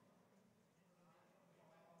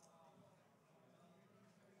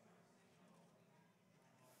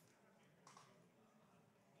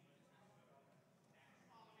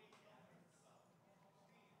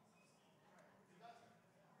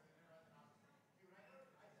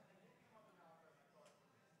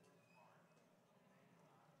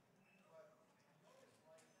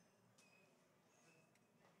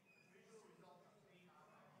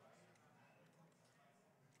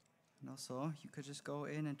 And also, you could just go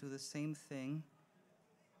in and do the same thing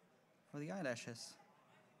for the eyelashes.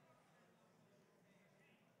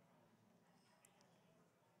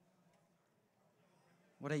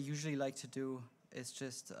 What I usually like to do is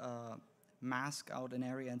just mask out an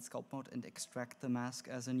area in sculpt mode and extract the mask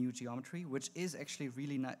as a new geometry, which is actually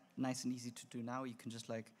really nice and easy to do now. You can just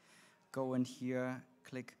like go in here,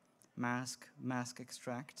 click mask, mask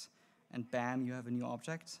extract, and bam, you have a new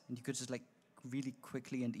object. And you could just like really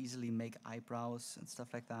quickly and easily make eyebrows and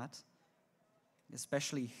stuff like that,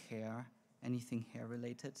 especially hair, anything hair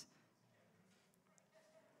related.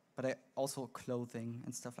 But also clothing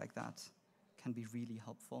and stuff like that can be really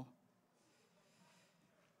helpful.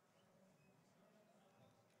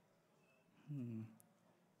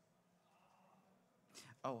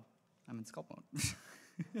 Oh, I'm in sculpt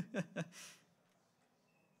mode.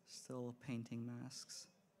 Still painting masks.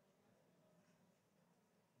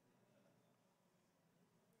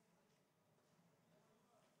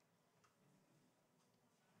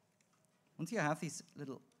 Once you have these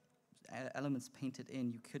little elements painted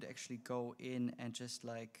in, you could actually go in and just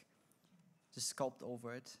sculpt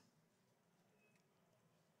over it.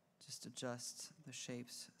 Just adjust the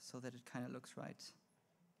shapes so that it kind of looks right.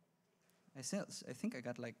 I think I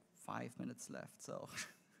got like 5 minutes left, so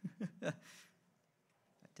I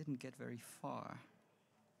didn't get very far.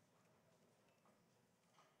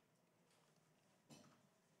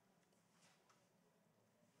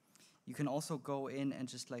 You can also go in and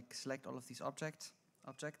just like select all of these objects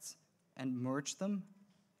and merge them,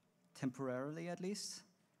 temporarily at least.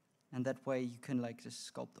 And that way you can like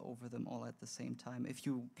just sculpt over them all at the same time if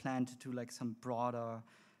you plan to do like some broader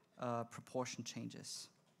proportion changes,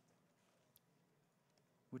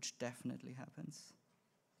 which definitely happens.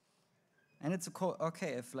 And it's okay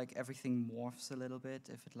if like everything morphs a little bit,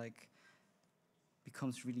 if it like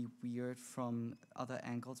becomes really weird from other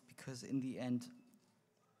angles, because in the end,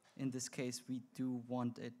 in this case, we do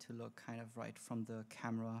want it to look kind of right from the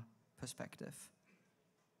camera perspective.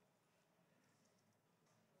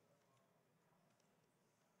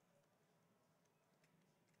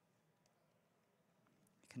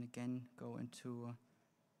 You can again go into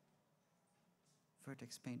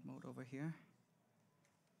vertex paint mode over here.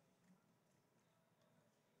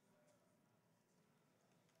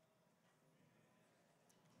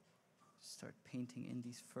 Start painting in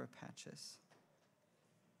these fur patches.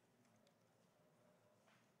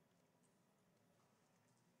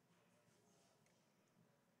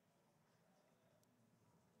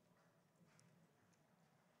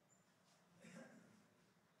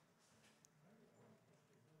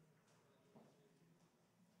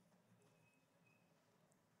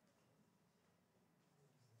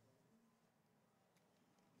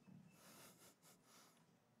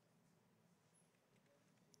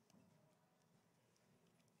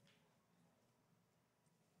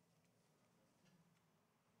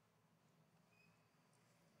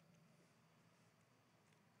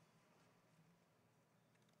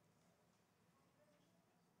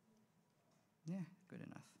 Yeah, good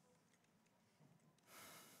enough.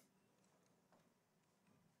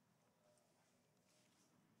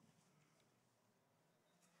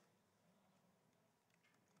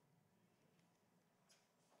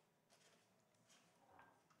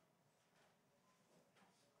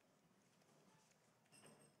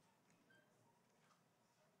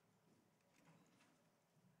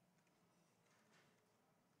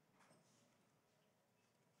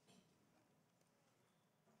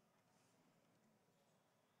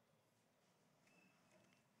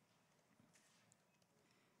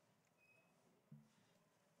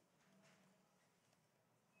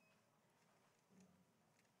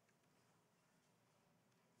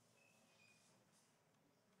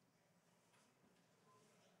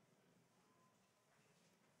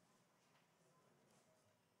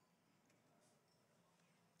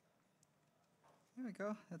 There we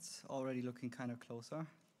go. That's already looking kind of closer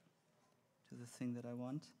to the thing that I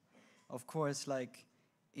want. Of course, like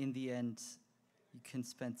in the end, you can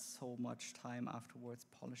spend so much time afterwards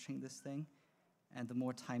polishing this thing, and the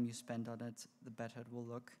more time you spend on it, the better it will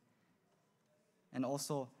look. And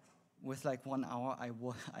also, with like 1 hour,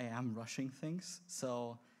 I am rushing things,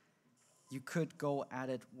 so you could go at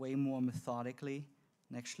it way more methodically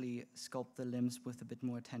and actually sculpt the limbs with a bit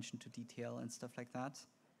more attention to detail and stuff like that.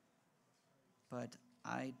 But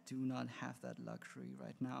I do not have that luxury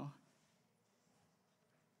right now.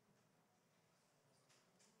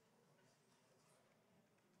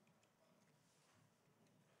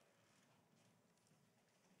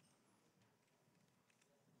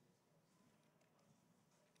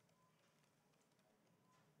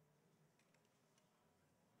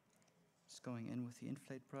 Just going in with the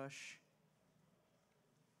inflate brush.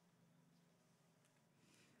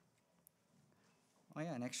 Oh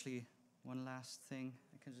yeah, and actually one last thing,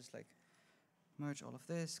 I can just like merge all of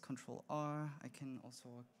this, Control R. I can also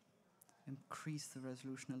increase the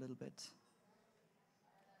resolution a little bit.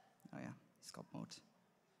 Oh yeah, sculpt mode.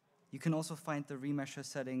 You can also find the remeasure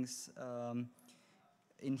settings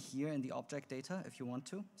in here in the object data if you want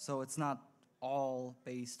to. So it's not all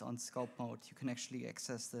based on sculpt mode. You can actually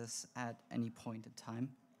access this at any point in time.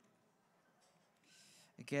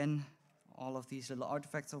 Again, all of these little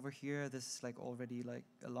artifacts over here, this is like already like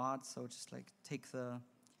a lot, so just like take the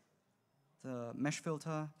mesh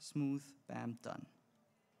filter, smooth, bam, done.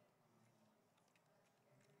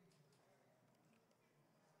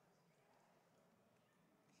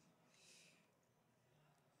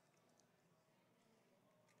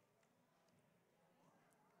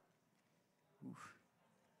 Oof.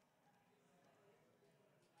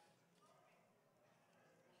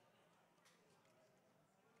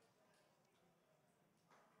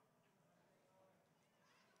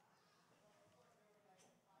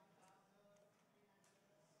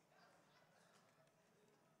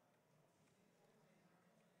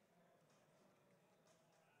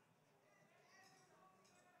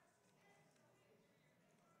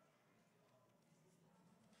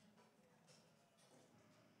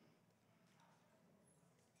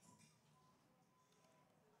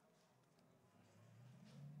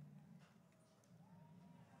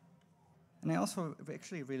 And I also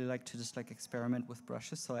actually really like to just like experiment with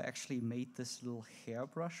brushes. So I actually made this little hair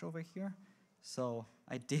brush over here. So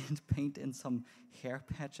I did paint in some hair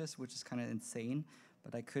patches, which is kind of insane.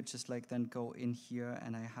 But I could just like then go in here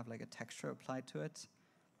and I have like a texture applied to it.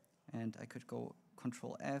 And I could go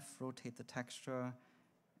Control F, rotate the texture,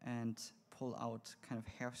 and pull out kind of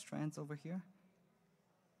hair strands over here.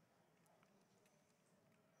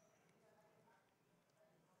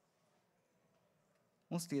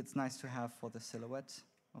 Mostly it's nice to have for the silhouette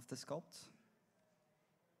of the sculpt.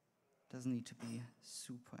 Doesn't need to be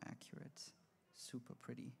super accurate, super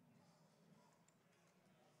pretty.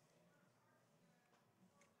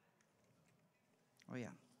 Oh yeah.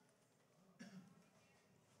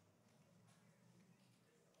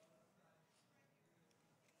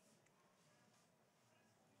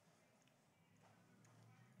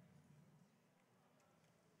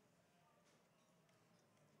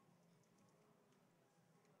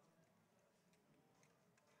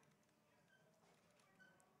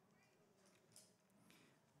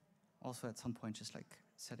 Also, at some point, just like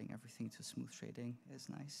setting everything to smooth shading is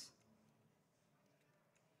nice.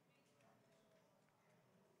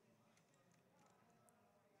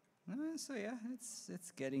 So yeah,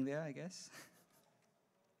 it's getting there, I guess.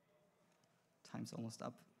 Time's almost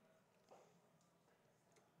up.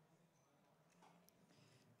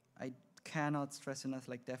 I cannot stress enough,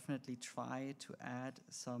 like definitely try to add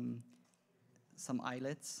some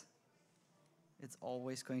eyelets. It's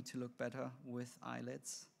always going to look better with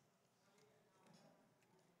eyelets.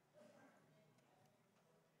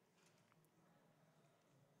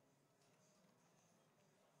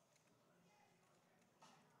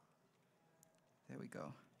 we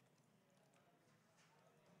go.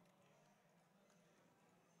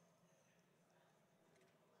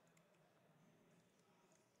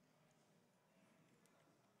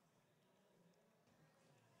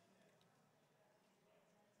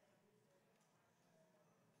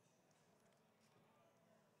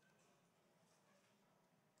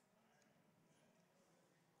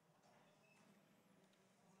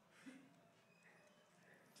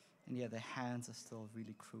 And yeah, the hands are still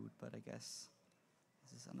really crude, but I guess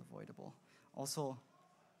this is unavoidable. Also,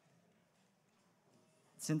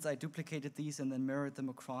 since I duplicated these and then mirrored them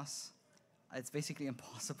across, it's basically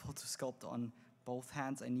impossible to sculpt on both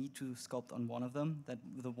hands. I need to sculpt on one of them,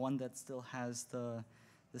 the one that still has the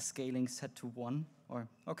scaling set to 1, or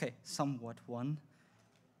okay, somewhat 1.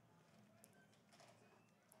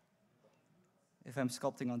 If I'm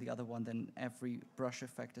sculpting on the other one, then every brush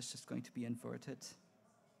effect is just going to be inverted.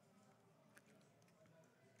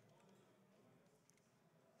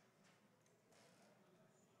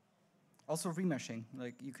 Also remeshing,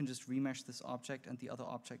 like you can just remesh this object and the other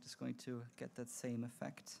object is going to get that same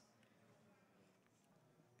effect.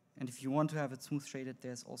 And if you want to have it smooth shaded,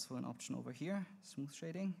 there's also an option over here, smooth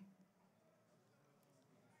shading.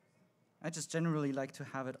 I just generally like to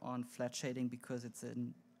have it on flat shading because it's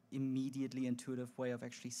an immediately intuitive way of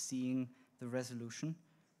actually seeing the resolution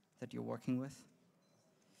that you're working with.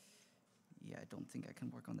 Yeah, I don't think I can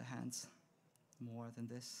work on the hands more than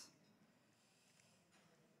this.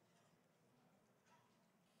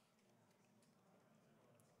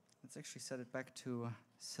 Let's actually set it back to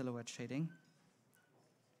silhouette shading.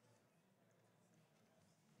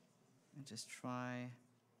 And just try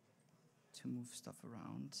to move stuff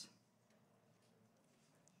around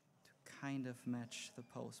to kind of match the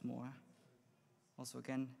pose more. Also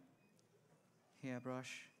again,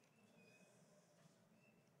 hairbrush.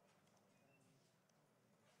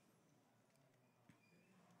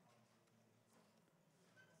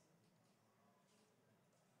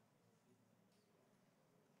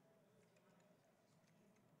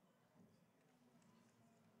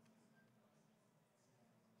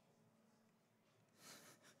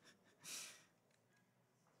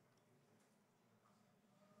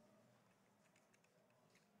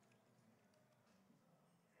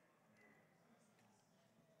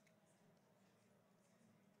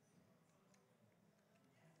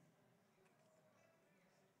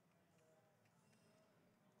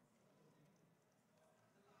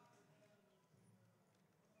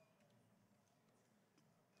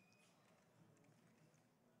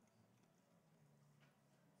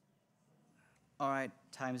 All right,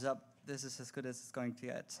 time's up. This is as good as it's going to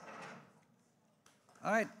get.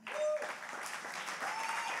 All right.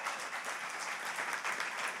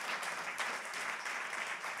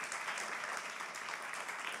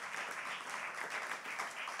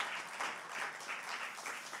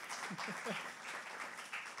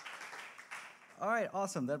 All right,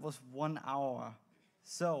 awesome. That was 1 hour.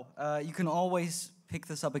 So you can always pick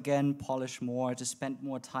this up again, polish more, just spend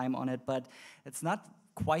more time on it, but it's not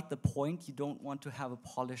quite the point. You don't want to have a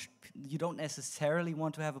polished, you don't necessarily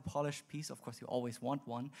want to have a polished piece. Of course, you always want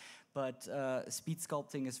one, but speed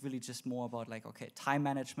sculpting is really just more about like, okay, time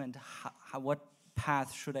management, what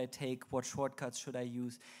path should I take, what shortcuts should I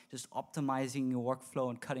use, just optimizing your workflow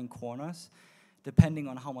and cutting corners, depending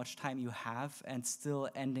on how much time you have, and still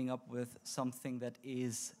ending up with something that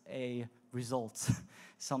is a result,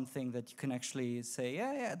 something that you can actually say,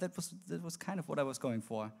 yeah, that was kind of what I was going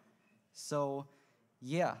for. So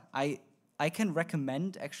yeah, I can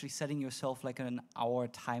recommend actually setting yourself like an hour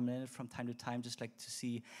time limit from time to time, just like to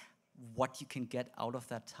see what you can get out of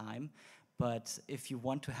that time. But if you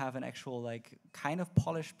want to have an actual like kind of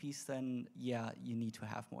polished piece, then yeah, you need to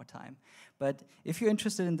have more time. But if you're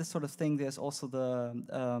interested in this sort of thing, there's also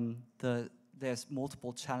there's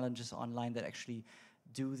multiple challenges online that actually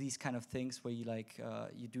do these kind of things where you like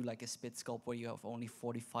you do like a spit sculpt where you have only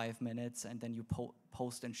 45 minutes and then you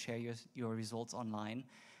post and share your results online.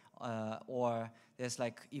 Or there's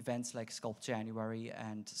like events like Sculpt January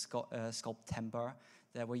and Sculptember,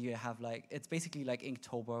 that where you have like, it's basically like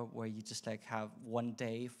Inktober, where you just like have 1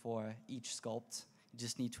 day for each sculpt. You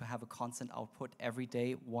just need to have a constant output every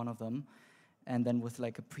day, one of them, and then with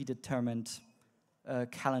like a predetermined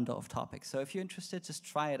calendar of topics. So if you're interested, just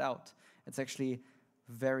try it out. It's actually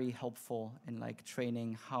very helpful in like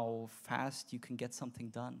training how fast you can get something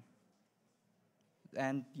done.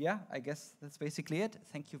 And yeah, I guess that's basically it.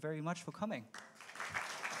 Thank you very much for coming.